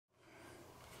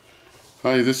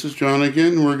Hi, this is John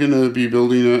again. We're going to be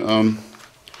building a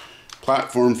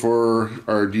platform for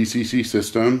our DCC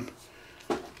system.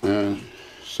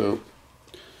 So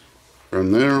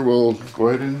from there, we'll go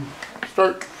ahead and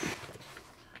start.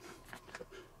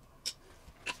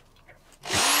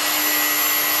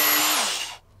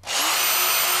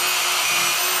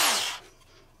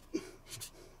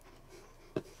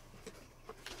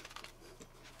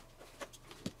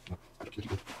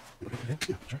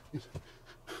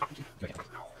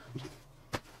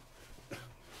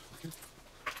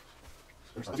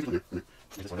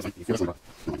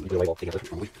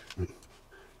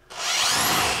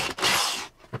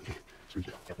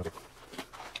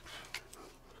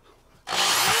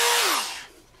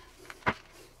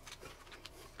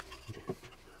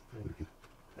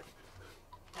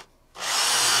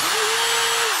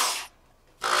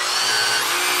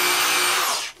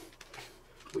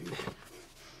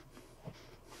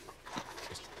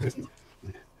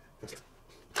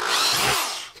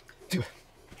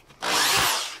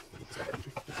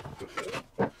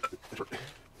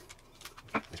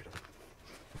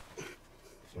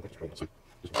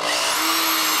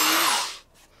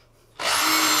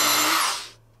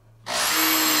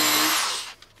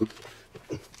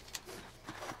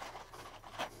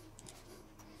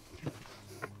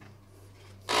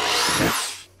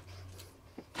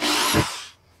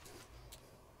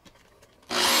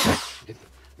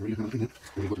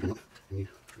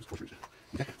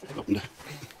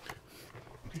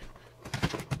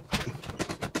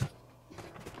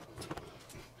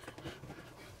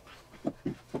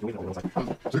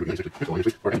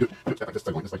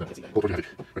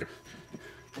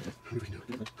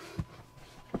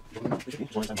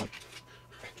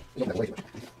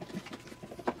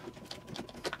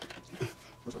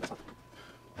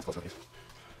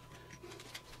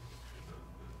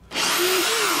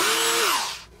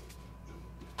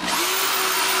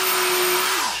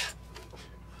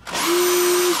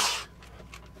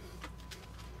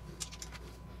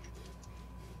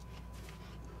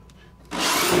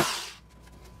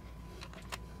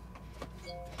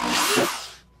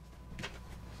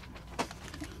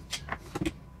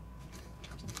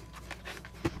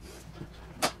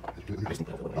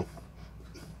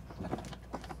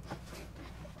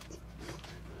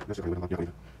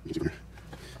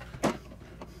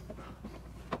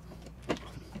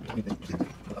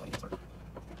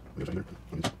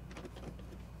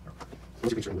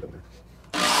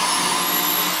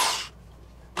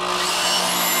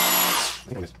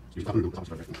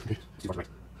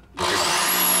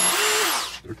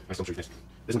 Yeah, sure. Yes.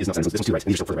 This one is not this one's too right.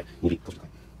 You need to further right. You need to be closer to the line.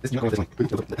 This, you're not going with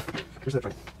this one. Here's that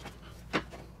right.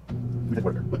 Head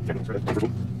border. First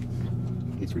one.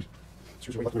 Need screws.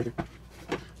 Screws right there.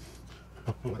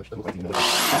 Oh, that looks like you know.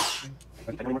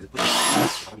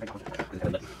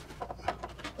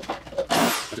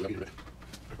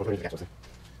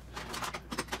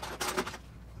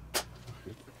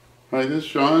 Hi, this is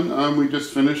Sean. We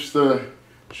just finished the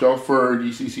shelf for our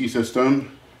DCC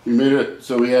system. We made it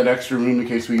so we had extra room in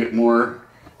case we get more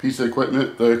piece of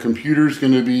equipment. The computer's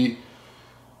going to be,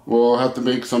 we'll have to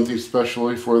make something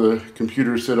specially for the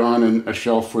computer to sit on and a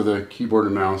shelf for the keyboard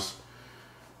and mouse.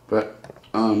 But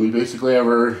we basically have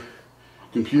our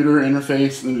computer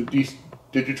interface and the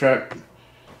Digitrack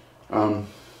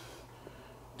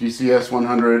DCS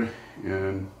 100,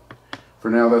 and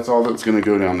for now that's all that's going to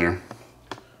go down there.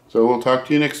 So we'll talk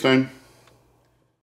to you next time.